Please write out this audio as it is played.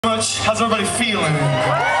much. How's everybody feeling?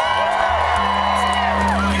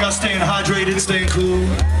 You guys staying hydrated, staying cool?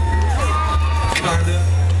 Kinda.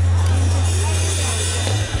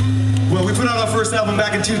 Well, we put out our first album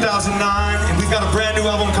back in 2009, and we've got a brand new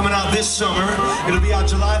album coming out this summer. It'll be out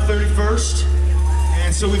July 31st.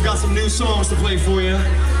 And so we've got some new songs to play for you.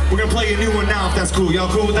 We're gonna play you a new one now, if that's cool.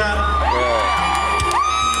 Y'all cool with that?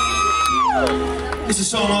 It's a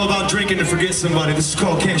song all about drinking to forget somebody. This is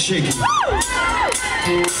called Can't Shake It.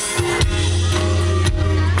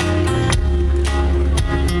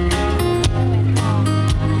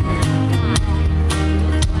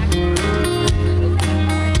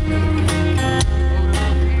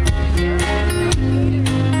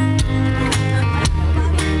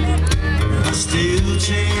 I still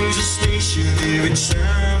change the station every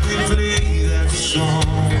time we play that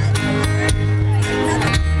song.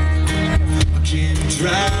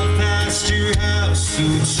 Drive past your house, so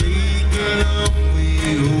take it away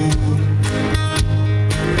home.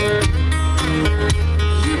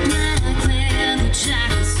 Your black leather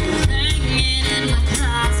jacket still hanging in my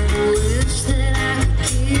closet. I wish that I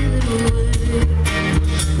could give it away.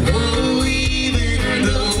 Oh, even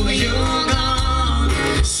though you're gone,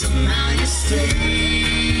 somehow you stay.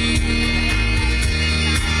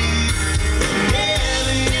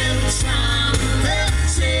 Every time that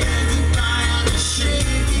said goodbye,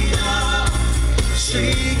 shake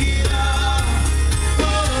it off,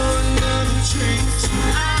 pour another drink. So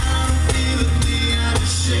I don't feel me, I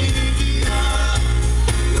just shake it off,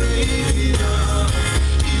 break it off.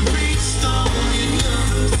 Erased all your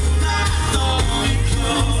numbers, blocked all your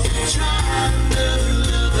calls. Tried another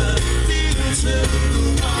lover, didn't turn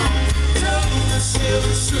around. Told myself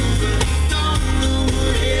it's over, don't know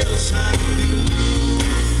what else I can do.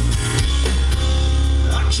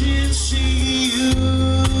 I can't see you.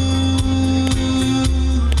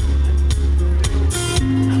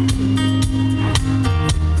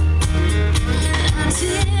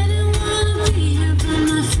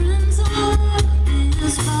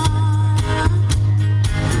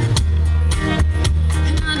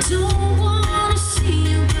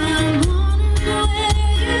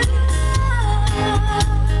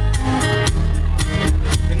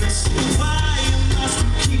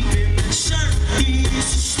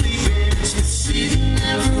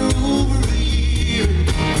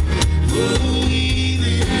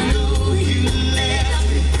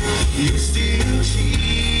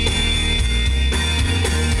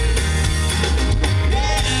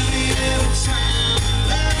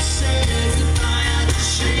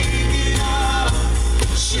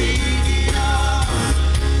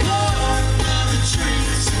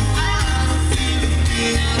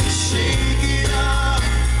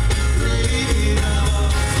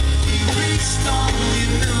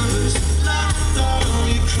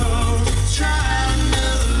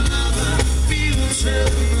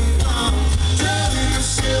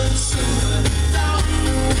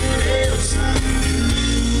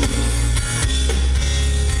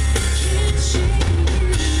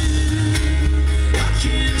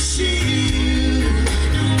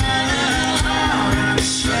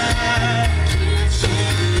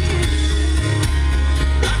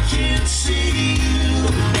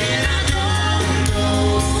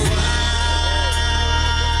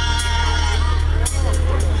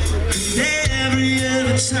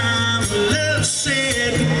 Time love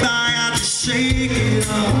said goodbye, I just shake it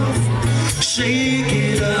off, shake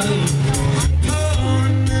it up. Pour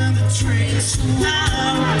another drink, so I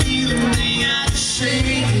don't feel a thing, I just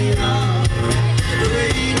shake it off,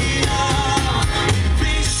 break it off.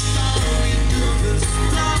 Erased all your numbers,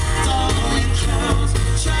 blocked all your calls.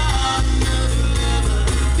 Tried another lover,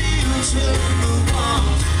 didn't turn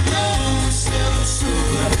around. Told myself it's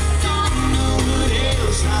over, don't know what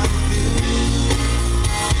else I can do.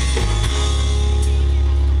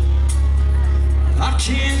 I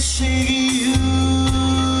can't see you.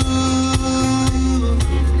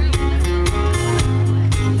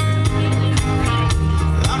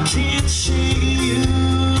 I can't see you.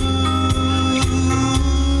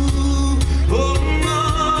 Oh no,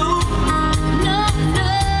 No, no.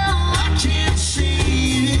 I can't see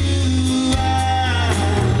you.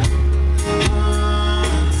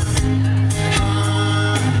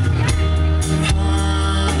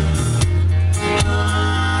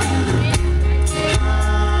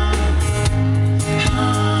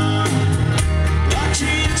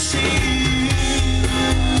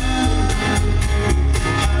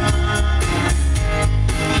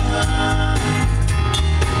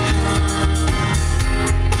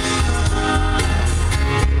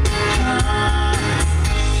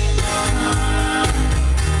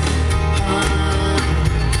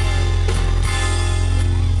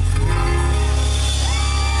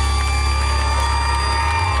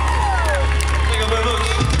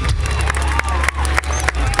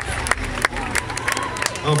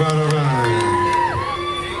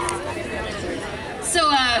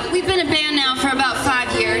 we've been a band now for about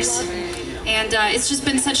 5 years, and it's just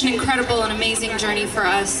been such an incredible and amazing journey for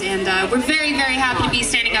us, and we're very, very happy to be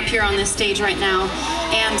standing up here on this stage right now.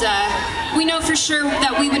 And we know for sure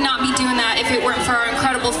that we would not be doing that if it weren't for our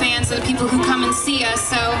incredible fans and the people who come and see us.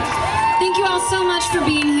 So thank you all so much for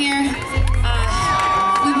being here.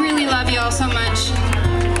 We really love you all so much.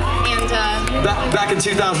 Back in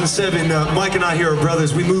 2007, Mike and I here are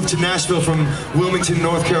brothers. We moved to Nashville from Wilmington,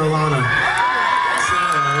 North Carolina.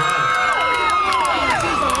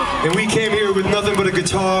 And we came here with nothing but a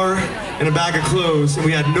guitar and a bag of clothes, and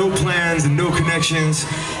we had no plans and no connections,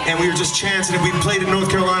 and we were just chancing it. We'd played in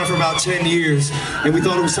North Carolina for about 10 years, and we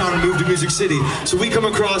thought it was time to move to Music City. So we come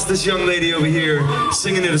across this young lady over here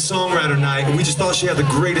singing at a songwriter night, and we just thought she had the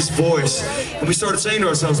greatest voice. And we started saying to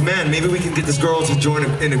ourselves, man, maybe we can get this girl to join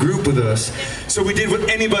in a group with us. So we did what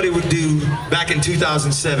anybody would do back in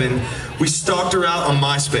 2007. We stalked her out on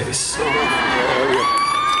MySpace.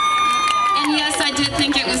 And yes, I did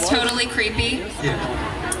think it was totally creepy. Yeah.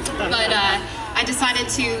 But I decided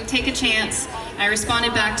to take a chance. I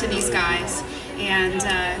responded back to these guys, and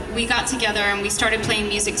we got together and we started playing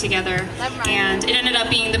music together, and it ended up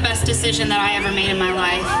being the best decision that I ever made in my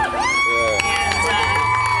life.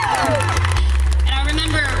 And I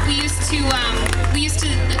remember we used to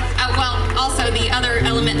well, also the other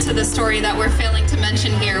element to the story that we're failing to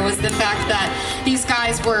mention here was the fact that these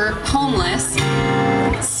guys were homeless.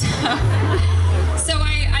 So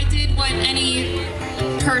I did what any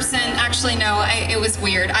person, actually no, it was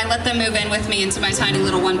weird. I let them move in with me into my tiny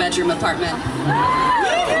little one-bedroom apartment.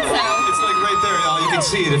 It's like right there, y'all. You can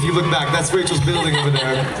see it if you look back. That's Rachel's building over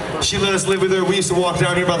there. She let us live with her. We used to walk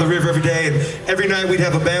down here by the river every day, and every night we'd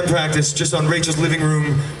have a band practice just on Rachel's living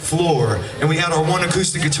room floor. And we had our one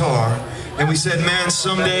acoustic guitar. And we said, man,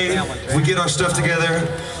 someday, if we get our stuff together,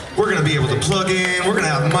 we're going to be able to plug in, we're going to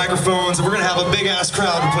have microphones, and we're going to have a big-ass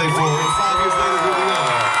crowd to play for. And 5 years later, here we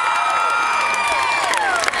are.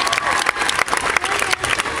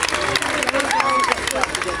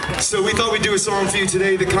 So we thought we'd do a song for you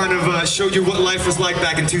today that kind of showed you what life was like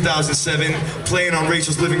back in 2007, playing on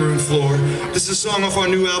Rachel's living room floor. This is a song off our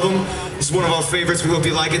new album. This is one of our favorites. We hope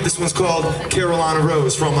you like it. This one's called Carolina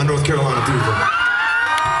Rose, for all my North Carolina people.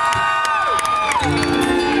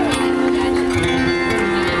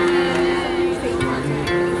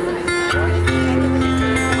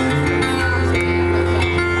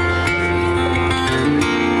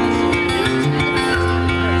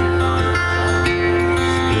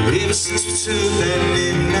 Since we took that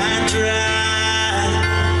midnight drive,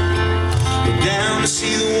 we're down to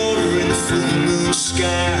see the water in the full moon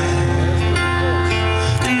sky.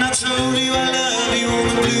 And I told you I love you on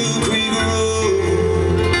the Blue Creek Road.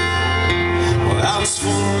 Well, I was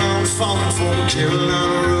falling for the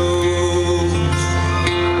Carolina Rose.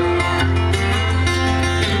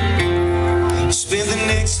 Spent the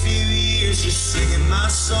next few years just singing my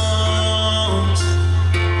songs,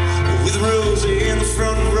 with Rosie in the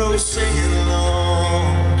front row singing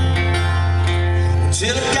along,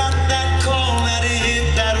 until I got that call that it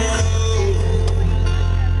hit that road.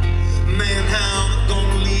 Man, how am I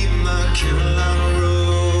gonna leave my Carolina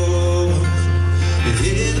Rose? It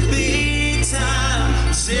hit the big time,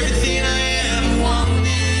 it's everything I ever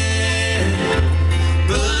wanted,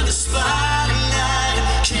 but the spotlight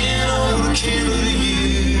can't hold a candle to you.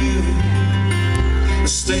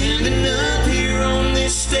 Standing up here on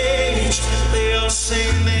this stage, they all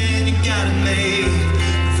say, man, you got it made.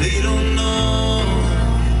 They don't know,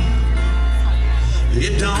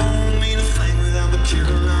 it don't mean a thing without the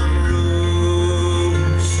Carolina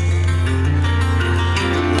Rose.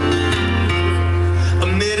 I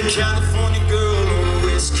met a California girl on the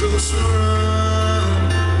West Coast run,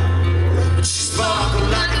 but she sparkled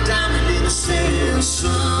like a diamond in the setting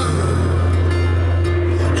sun.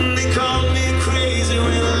 And they called me crazy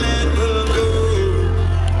when I let her go.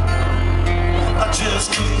 I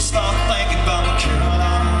just couldn't stop thinking about my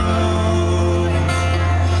Carolina Rose.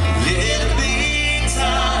 Yeah, the big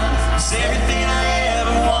time is everything I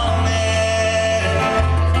ever wanted,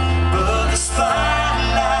 but the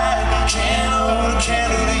spotlight can't hold a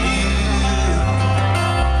candle to you.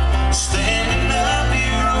 Standing up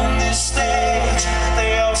here on this stage,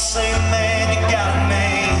 they all say, man, you got it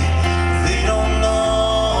made. They don't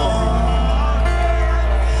know,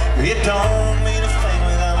 it don't mean a thing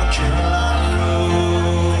without my Carolina Rose.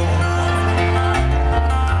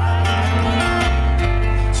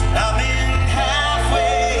 So I've been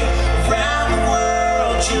halfway around the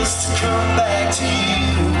world just to come back to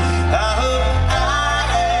you. I hope I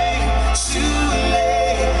ain't too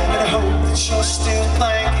late, and I hope that you're still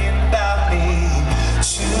thinking about me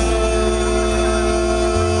too.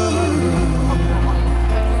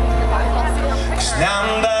 Now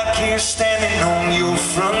I'm back here standing on your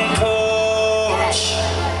front porch.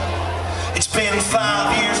 It's been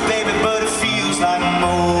 5 years, baby, but it feels like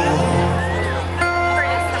more.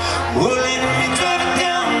 Well, let me drive it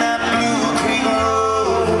down that Blue Creek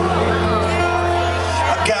road.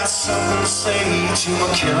 I got something to say to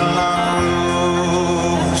my Carolina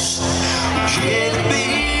Rose. Yeah, the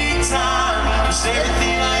big time is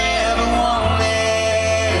everything I ever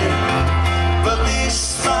wanted, but this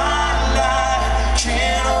spotlight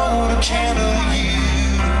can't hold a candle to you.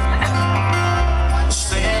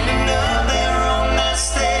 Standing up there on that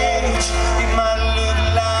stage, it might look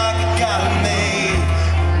like I got it made.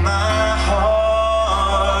 My heart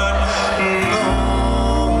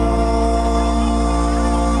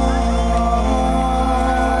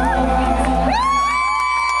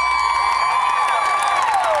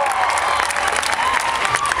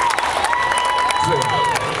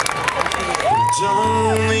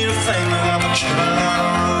don't mean a thing without my Carolina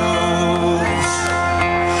Rose.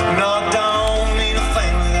 No, I don't mean a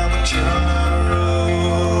thing without my Carolina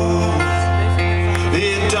Rose.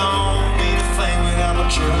 It don't mean a thing without my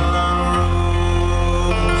Carolina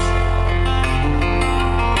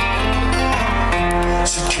Rose.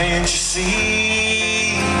 So can't you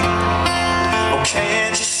see? Oh,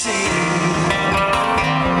 can't you see?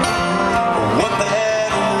 What the hell?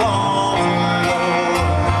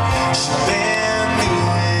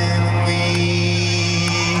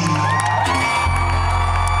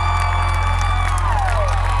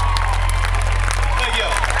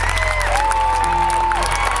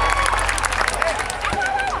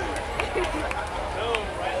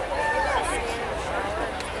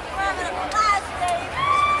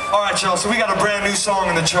 Alright, y'all, so we got a brand new song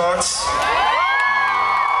in the charts.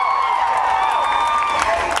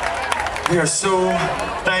 We are so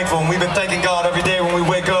thankful, and we've been thanking God every day when we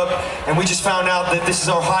wake up, and we just found out that this is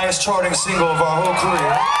our highest charting single of our whole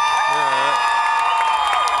career.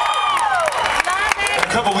 And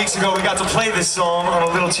a couple weeks ago, we got to play this song on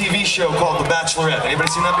a little TV show called The Bachelorette.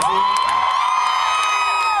 Anybody seen that before?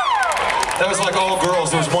 That was like all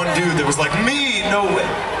girls. There was one dude that was like, me, no way.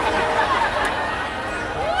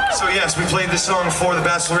 So yes, we played this song for The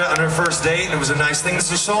Bachelorette on her first date, and it was a nice thing. This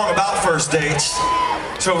is a song about first dates,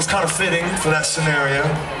 so it was kind of fitting for that scenario.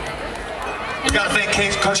 We gotta thank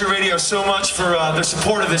Country Radio so much for their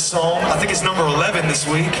support of this song. I think it's number 11 this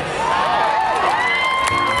week.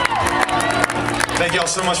 Thank y'all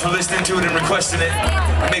so much for listening to it and requesting it.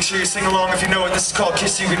 Make sure you sing along if you know it. This is called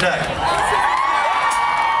Kiss You Goodnight.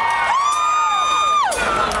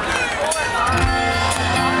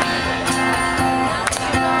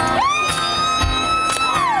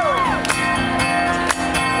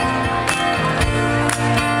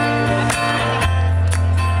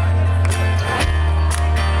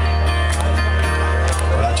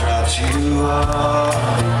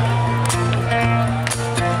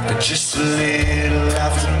 Just a little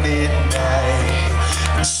after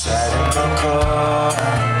midnight, inside in my car,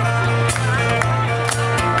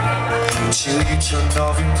 until you turned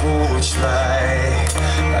off your porch light.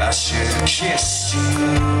 I should have kissed you,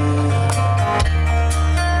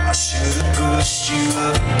 I should have pushed you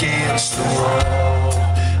up against the wall.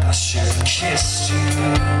 I should have kissed you,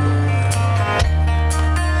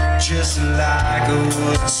 just like I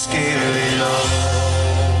wasn't scared at all.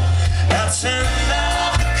 I turned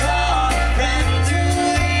off the car, ran through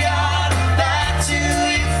the yard, back to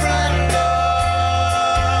your front door.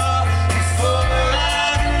 Before I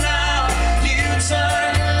went out, you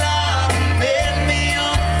turned the lock and met me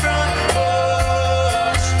on the front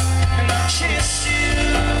porch, and I kissed you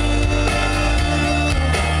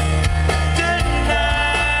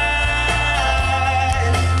goodnight.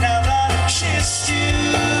 Now that I kissed you,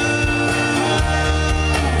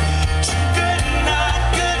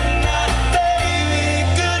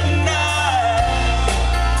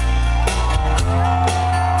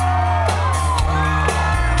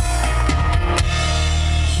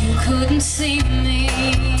 couldn't see me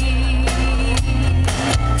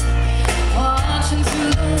watching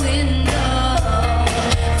through the window,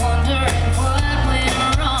 wondering what went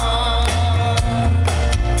wrong,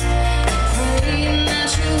 praying that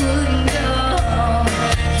you wouldn't go.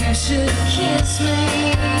 You should have kissed me,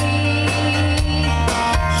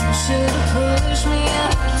 you should have pushed me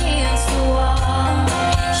up against the wall,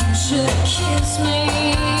 you should have kissed me.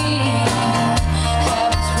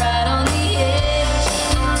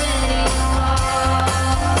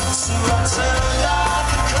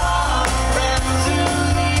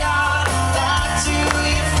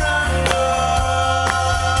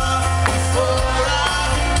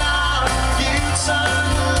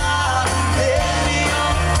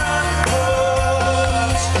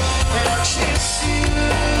 See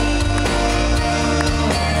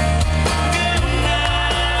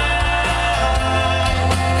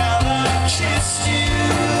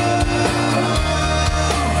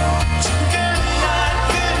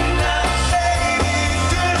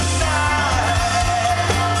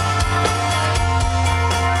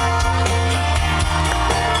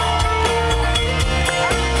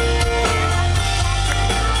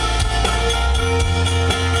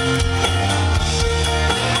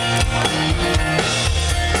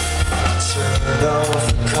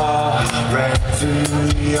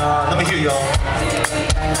Let me hear y'all.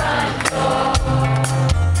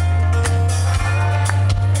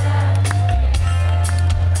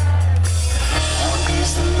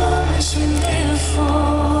 These the moments we live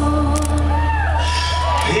for,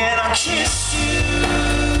 and I kiss you.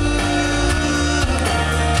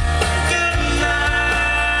 Goodnight.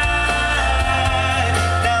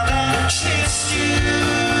 Now that I kissed you.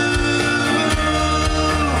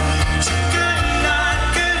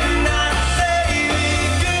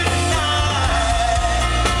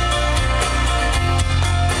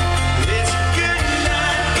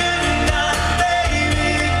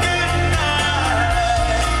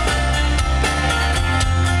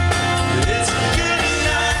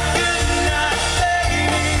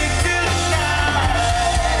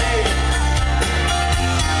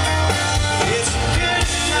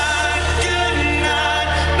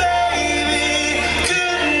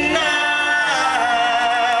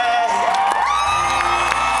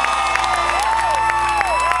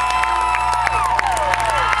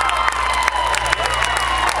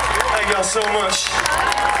 So much.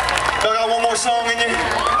 Y'all got one more song in you?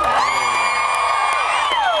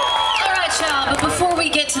 Alright, y'all, but before we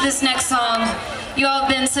get to this next song, you all have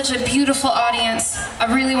been such a beautiful audience. I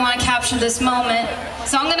really want to capture this moment.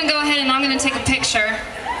 So I'm going to go ahead and I'm going to take a picture.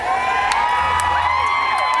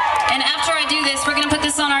 And after I do this, we're going to put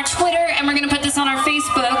this on our Twitter and we're going to put this on our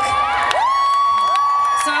Facebook.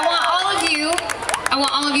 So I want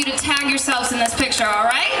all of you to tag yourselves in this picture,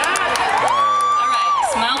 alright?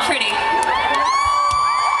 Alright, smile pretty.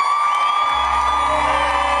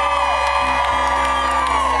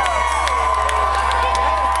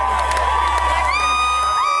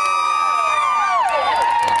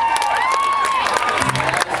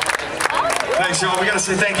 Thanks, y'all. We gotta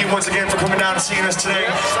say thank you once again for coming down and seeing us today.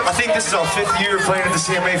 I think this is our 5th year playing at the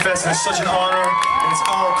CMA Fest, and it's such an honor, and it's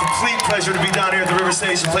our complete pleasure to be down here at the River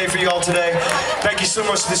Stage and play for you all today. Thank you so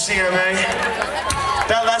much to the CMA.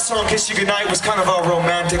 That last song, Kiss You Goodnight, was kind of our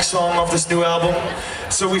romantic song off this new album,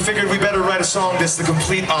 so we figured we better write a song that's the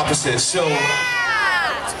complete opposite. So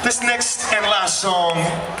this next and last song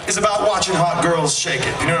is about watching hot girls shake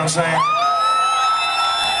it. You know what I'm saying?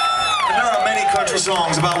 There are many country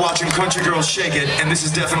songs about watching country girls shake it, and this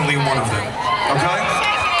is definitely one of them, okay?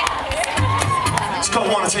 It's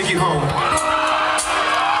called Wanna Take You Home.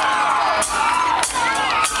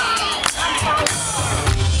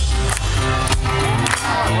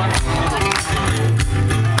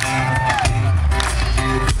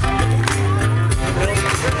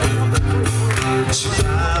 So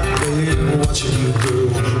I've been watching you, girl,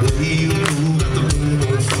 the way you move, got the moon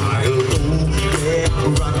on fire. Oh, yeah,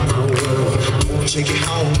 rock my world, I wanna take you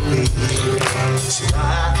home with me. So I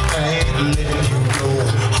ain't letting you go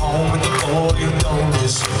home with the boy you don't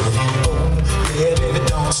deserve. Oh, yeah, baby,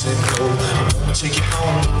 don't say no, I wanna take you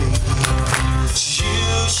home with me.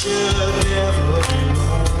 You should never be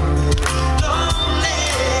lonely, lonely,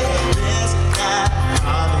 that's not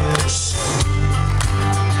promise.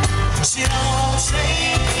 See, I won't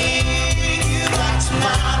take you back to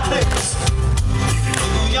my place. You can do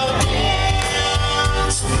your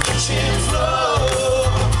dance on the kitchen floor.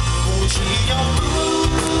 Won't hear your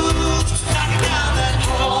boots knocking down that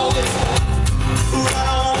hallway, right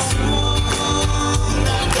on through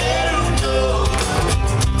that bedroom door.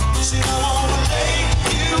 See, I wanna lay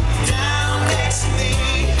you down next to me,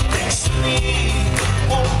 next to me.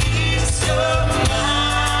 Won't be disturbed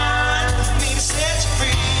mind, me to set you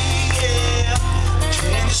free.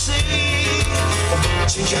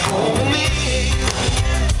 Take you home with me.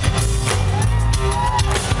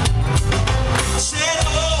 Said,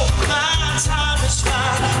 oh, my time is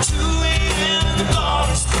fine. 2 a.m. and the bar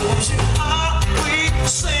is closing. Are we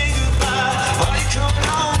say goodbye? Are you coming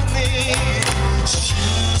home with me? You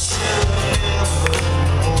said never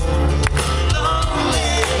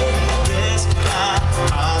lonely. That's my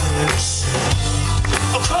promise.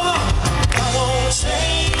 Oh, come on. I won't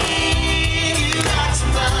take you back to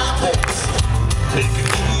my place. You can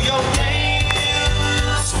do your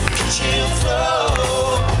dance on the kitchen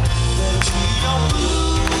floor. Won't hear your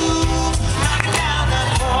boots knocking down that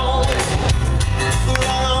hallway,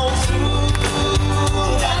 right on through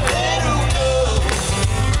that bedroom door.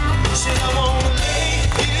 Said I wanna lay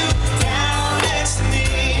you down next to me,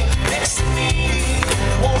 next to me.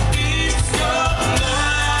 Won't be disturbed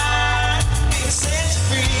mind, being set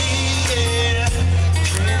free, yeah.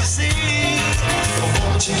 Can't you see? I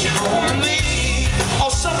wanna take you home with me. Oh,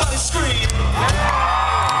 somebody scream.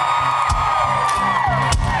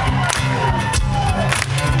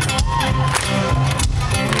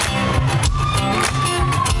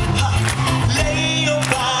 Lay your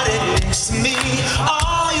body next to me.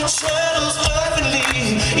 All your troubles,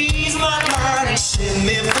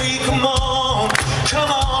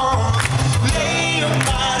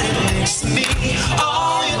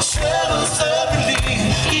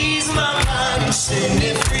 set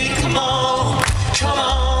me free. Come on, come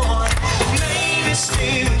on, maybe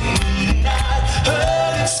stay with me tonight.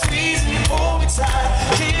 Hug and squeeze and hold me tight.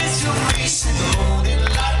 Kiss your face in the morning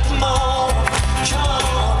light. Come on, come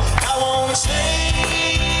on, I wanna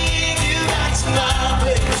take you back to my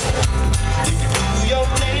place. You can do your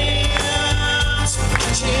dance,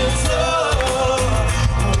 kitchen floor.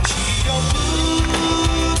 Won't you your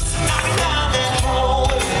boots, knock me down that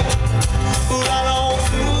hallway. Right on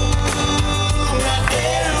through, right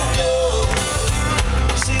there to go.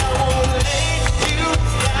 See, I wanna lay you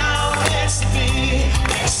down next to me,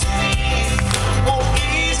 next to me. Won't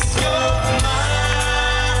ease your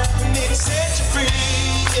mind, maybe set you free,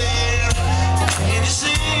 yeah. Can you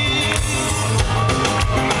see?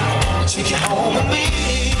 I wanna take you home with me.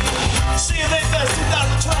 See you next Fest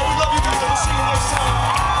 2012. We love you guys. We'll see you next time.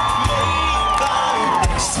 Lay your body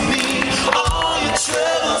next to me. All your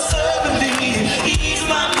troubles, I believe. Ease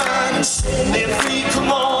my mind and set me free.